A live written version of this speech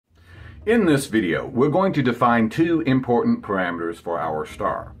In this video, we're going to define two important parameters for our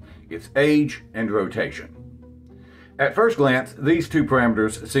star: its age and rotation. At first glance, these two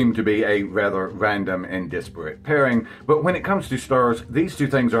parameters seem to be a rather random and disparate pairing, but when it comes to stars, these two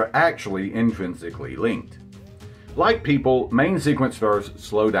things are actually intrinsically linked. Like people, main sequence stars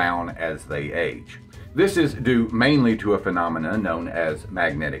slow down as they age. This is due mainly to a phenomenon known as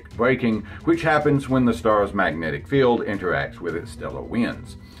magnetic braking, which happens when the star's magnetic field interacts with its stellar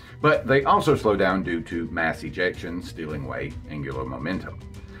winds. But they also slow down due to mass ejection stealing away angular momentum.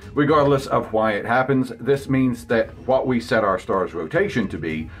 Regardless of why it happens, this means that what we set our star's rotation to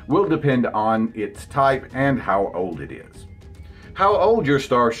be will depend on its type and how old it is. How old your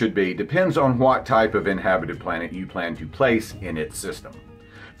star should be depends on what type of inhabited planet you plan to place in its system.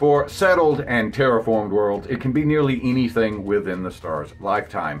 For settled and terraformed worlds, it can be nearly anything within the star's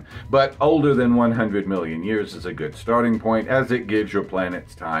lifetime, but older than 100 million years is a good starting point, as it gives your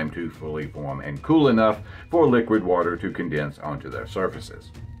planets time to fully form and cool enough for liquid water to condense onto their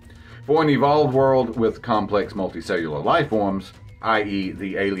surfaces. For an evolved world with complex multicellular lifeforms, i.e.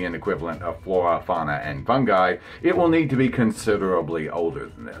 the alien equivalent of flora, fauna, and fungi, it will need to be considerably older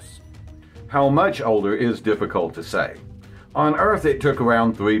than this. How much older is difficult to say. On Earth, it took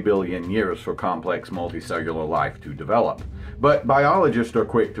around 3 billion years for complex multicellular life to develop, but biologists are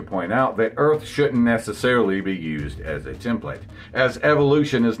quick to point out that Earth shouldn't necessarily be used as a template, as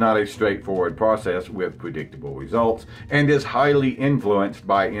evolution is not a straightforward process with predictable results and is highly influenced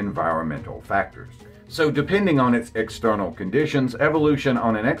by environmental factors. So depending on its external conditions, evolution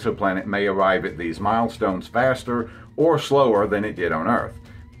on an exoplanet may arrive at these milestones faster or slower than it did on Earth,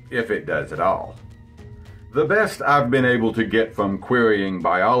 if it does at all. The best I've been able to get from querying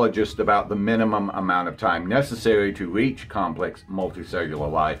biologists about the minimum amount of time necessary to reach complex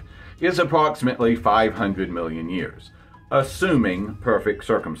multicellular life is approximately 500 million years, assuming perfect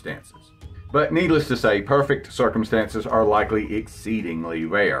circumstances. But needless to say, perfect circumstances are likely exceedingly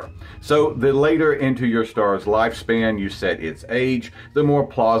rare. So the later into your star's lifespan you set its age, the more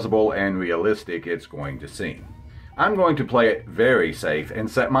plausible and realistic it's going to seem. I'm going to play it very safe and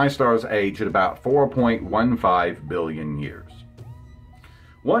set my star's age at about 4.15 billion years.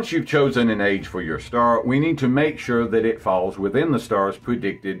 Once you've chosen an age for your star, we need to make sure that it falls within the star's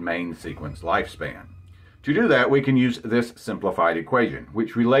predicted main sequence lifespan. To do that, we can use this simplified equation,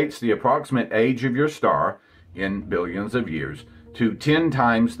 which relates the approximate age of your star, in billions of years, to 10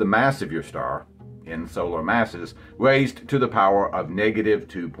 times the mass of your star, in solar masses, raised to the power of negative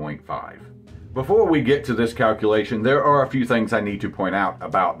 2.5. Before we get to this calculation, there are a few things I need to point out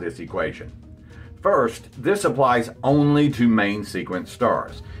about this equation. First, this applies only to main sequence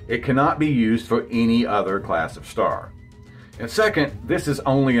stars. It cannot be used for any other class of star. And second, this is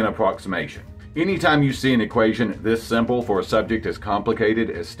only an approximation. Anytime you see an equation this simple for a subject as complicated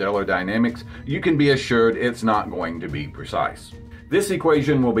as stellar dynamics, you can be assured it's not going to be precise. This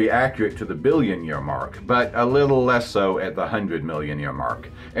equation will be accurate to the billion-year mark, but a little less so at the 100-million-year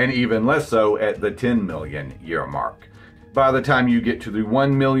mark, and even less so at the 10-million-year mark. By the time you get to the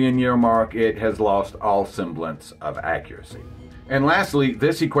 1-million-year mark, it has lost all semblance of accuracy. And lastly,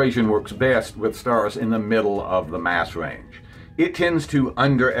 this equation works best with stars in the middle of the mass range. It tends to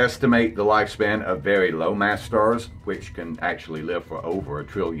underestimate the lifespan of very low-mass stars, which can actually live for over 1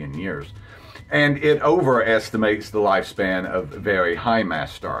 trillion years. And it overestimates the lifespan of very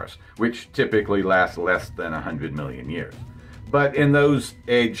high-mass stars, which typically last less than 100 million years. But in those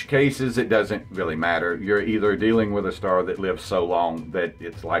edge cases, it doesn't really matter. You're either dealing with a star that lives so long that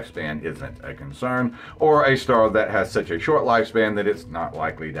its lifespan isn't a concern, or a star that has such a short lifespan that it's not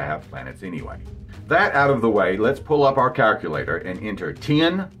likely to have planets anyway. That out of the way, let's pull up our calculator and enter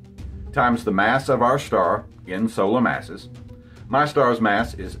 10 times the mass of our star in solar masses. My star's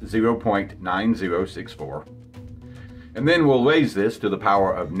mass is 0.9064, and then we'll raise this to the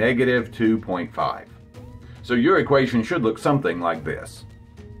power of negative 2.5. So your equation should look something like this.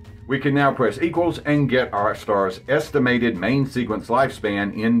 We can now press equals and get our star's estimated main sequence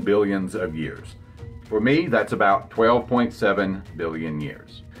lifespan in billions of years. For me, that's about 12.7 billion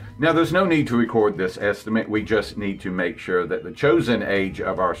years. Now, there's no need to record this estimate. We just need to make sure that the chosen age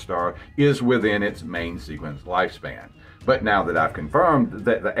of our star is within its main sequence lifespan. But now that I've confirmed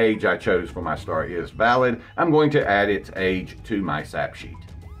that the age I chose for my star is valid, I'm going to add its age to my SAP sheet.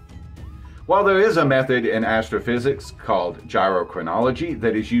 While there is a method in astrophysics called gyrochronology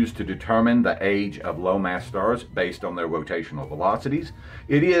that is used to determine the age of low-mass stars based on their rotational velocities,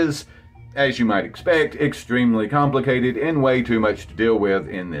 it is, as you might expect, extremely complicated and way too much to deal with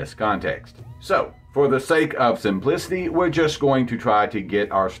in this context. So, for the sake of simplicity, we're just going to try to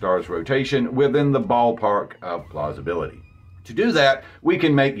get our star's rotation within the ballpark of plausibility. To do that, we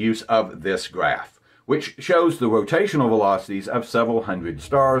can make use of this graph, which shows the rotational velocities of several hundred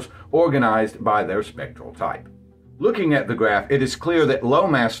stars organized by their spectral type. Looking at the graph, it is clear that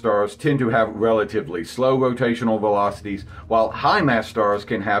low-mass stars tend to have relatively slow rotational velocities, while high-mass stars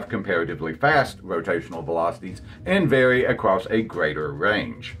can have comparatively fast rotational velocities and vary across a greater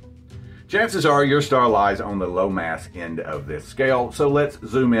range. Chances are your star lies on the low-mass end of this scale, so let's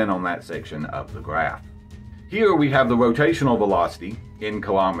zoom in on that section of the graph. Here we have the rotational velocity, in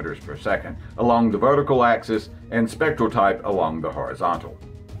kilometers per second, along the vertical axis and spectral type along the horizontal.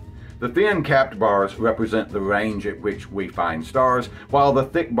 The thin capped bars represent the range at which we find stars, while the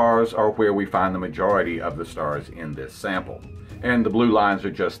thick bars are where we find the majority of the stars in this sample. And the blue lines are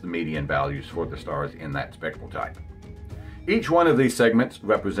just the median values for the stars in that spectral type. Each one of these segments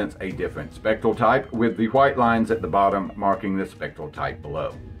represents a different spectral type, with the white lines at the bottom marking the spectral type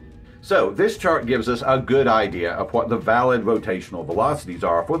below. So this chart gives us a good idea of what the valid rotational velocities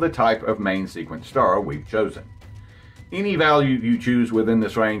are for the type of main sequence star we've chosen. Any value you choose within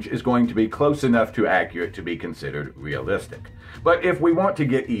this range is going to be close enough to accurate to be considered realistic. But if we want to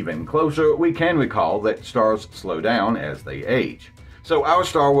get even closer, we can recall that stars slow down as they age. So our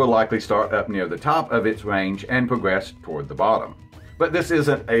star will likely start up near the top of its range and progress toward the bottom. But this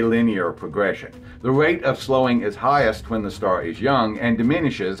isn't a linear progression. The rate of slowing is highest when the star is young and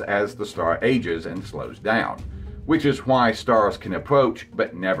diminishes as the star ages and slows down, which is why stars can approach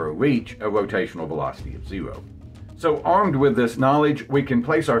but never reach a rotational velocity of 0. So armed with this knowledge, we can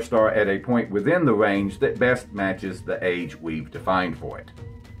place our star at a point within the range that best matches the age we've defined for it.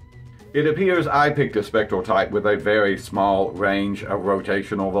 It appears I picked a spectral type with a very small range of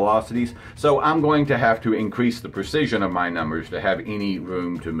rotational velocities, so I'm going to have to increase the precision of my numbers to have any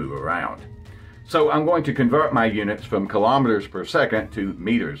room to move around. So I'm going to convert my units from kilometers per second to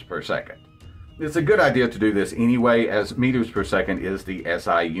meters per second. It's a good idea to do this anyway, as meters per second is the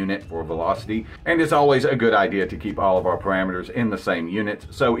SI unit for velocity, and it's always a good idea to keep all of our parameters in the same units,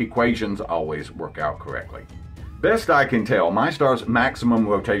 so equations always work out correctly. Best I can tell, my star's maximum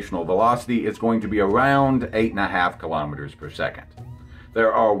rotational velocity is going to be around 8.5 kilometers per second.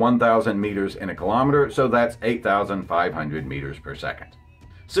 There are 1,000 meters in a kilometer, so that's 8,500 meters per second.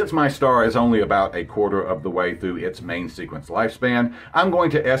 Since my star is only about a quarter of the way through its main sequence lifespan, I'm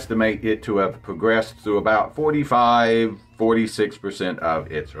going to estimate it to have progressed through about 45–46% of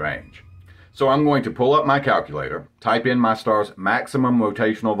its range. So I'm going to pull up my calculator, type in my star's maximum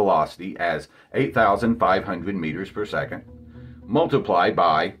rotational velocity as 8,500 meters per second, multiply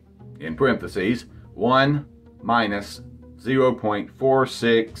by, in parentheses, 1 minus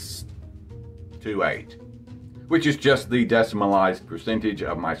 0.4628. which is just the decimalized percentage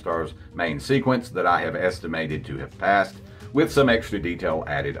of my star's main sequence that I have estimated to have passed, with some extra detail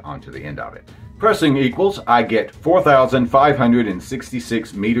added onto the end of it. Pressing equals, I get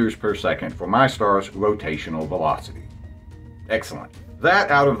 4,566 meters per second for my star's rotational velocity. Excellent.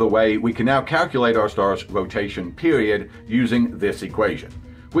 That out of the way, we can now calculate our star's rotation period using this equation,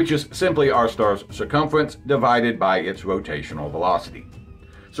 which is simply our star's circumference divided by its rotational velocity.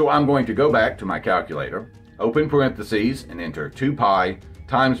 So I'm going to go back to my calculator, open parentheses, and enter 2 pi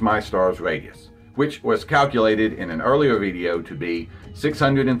times my star's radius, which was calculated in an earlier video to be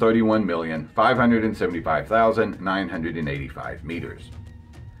 631,575,985 meters.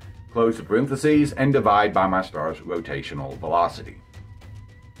 Close the parentheses and divide by my star's rotational velocity.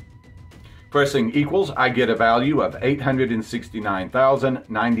 Pressing equals, I get a value of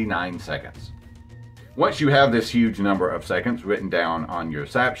 869,099 seconds. Once you have this huge number of seconds written down on your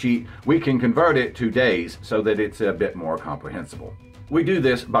SAP sheet, we can convert it to days so that it's a bit more comprehensible. We do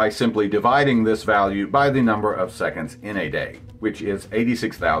this by simply dividing this value by the number of seconds in a day, which is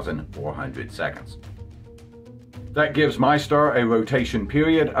 86,400 seconds. That gives my star a rotation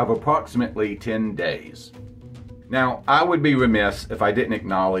period of approximately 10 days. Now, I would be remiss if I didn't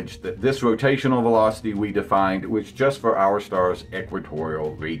acknowledge that this rotational velocity we defined was just for our star's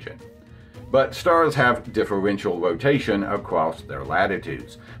equatorial region. But stars have differential rotation across their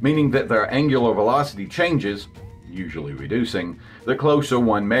latitudes, meaning that their angular velocity changes, usually reducing, the closer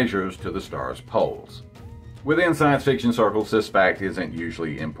one measures to the star's poles. Within science fiction circles, this fact isn't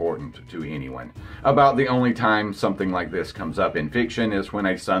usually important to anyone. About the only time something like this comes up in fiction is when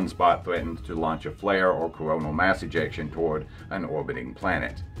a sunspot threatens to launch a flare or coronal mass ejection toward an orbiting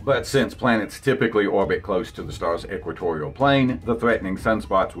planet. But since planets typically orbit close to the star's equatorial plane, the threatening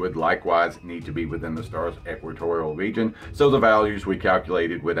sunspots would likewise need to be within the star's equatorial region, so the values we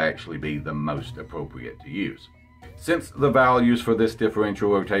calculated would actually be the most appropriate to use. Since the values for this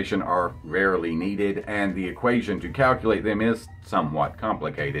differential rotation are rarely needed and the equation to calculate them is somewhat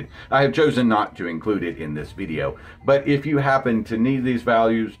complicated, I have chosen not to include it in this video. But if you happen to need these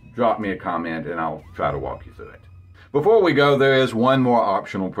values, drop me a comment and I'll try to walk you through it. Before we go, there is one more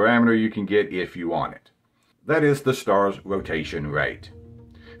optional parameter you can get if you want it. That is the star's rotation rate.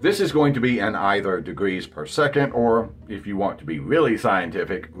 This is going to be in either degrees per second or, if you want to be really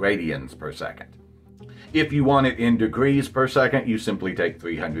scientific, radians per second. If you want it in degrees per second, you simply take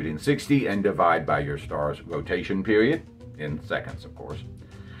 360 and divide by your star's rotation period, in seconds of course.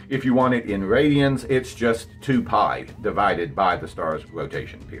 If you want it in radians, it's just 2 pi divided by the star's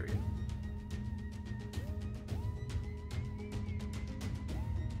rotation period.